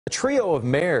A trio of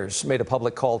mayors made a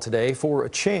public call today for a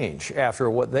change after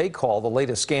what they call the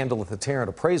latest scandal at the Tarrant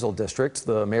Appraisal District.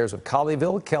 The mayors of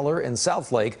Colleyville, Keller, and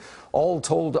Southlake all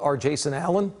told our Jason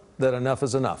Allen that enough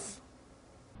is enough.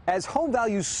 As home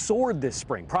values soared this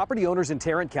spring, property owners in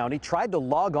Tarrant County tried to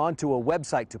log on to a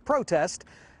website to protest.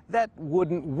 That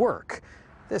wouldn't work.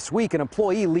 This week, an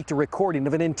employee leaked a recording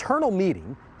of an internal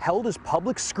meeting held as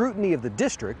public scrutiny of the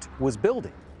district was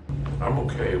building. I'm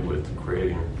okay with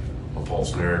creating a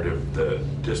false narrative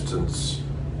that distance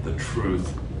the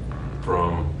truth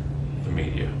from the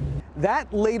media.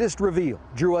 That latest reveal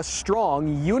drew a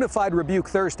strong, unified rebuke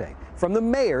Thursday from the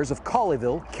mayors of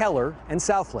Colleyville, Keller, and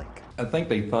Southlake. I think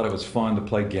they thought it was fun to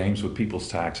play games with people's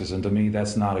taxes, and to me,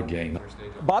 that's not a game.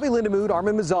 Bobby Lindemood,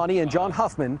 Armin Mazzani, and John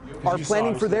Huffman are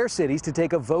planning for their cities to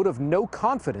take a vote of no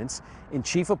confidence in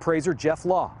Chief Appraiser Jeff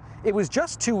Law. It was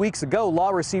just 2 weeks ago Law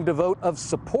received a vote of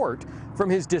support from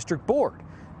his district board.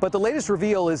 But the latest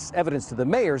reveal is evidence to the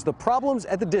mayors the problems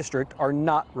at the district are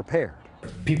not repaired.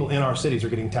 People in our cities are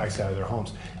getting taxed out of their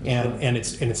homes, and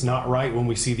it's not right when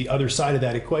we see the other side of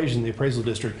that equation, the appraisal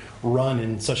district, run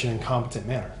in such an incompetent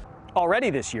manner. Already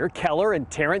this year, Keller and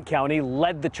Tarrant County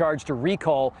led the charge to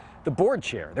recall the board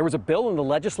chair. There was a bill in the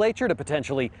legislature to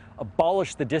potentially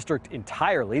abolish the district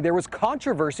entirely. There was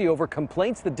controversy over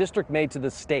complaints the district made to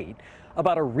the state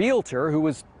about a realtor who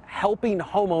was helping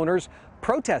homeowners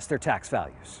protest their tax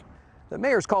values. The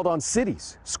mayors called on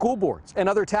cities, school boards, and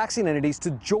other taxing entities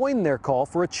to join their call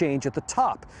for a change at the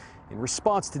top. In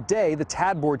response today, the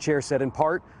TAD board chair said in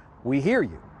part, "We hear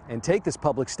you and take this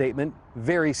public statement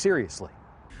very seriously."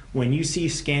 When you see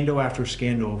scandal after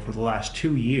scandal for the last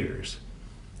 2 years,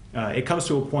 it comes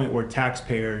to a point where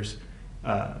taxpayers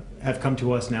have come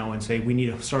to us now and say we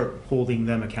need to start holding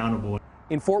them accountable.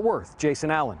 In Fort Worth, Jason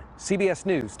Allen, CBS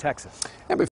News, Texas.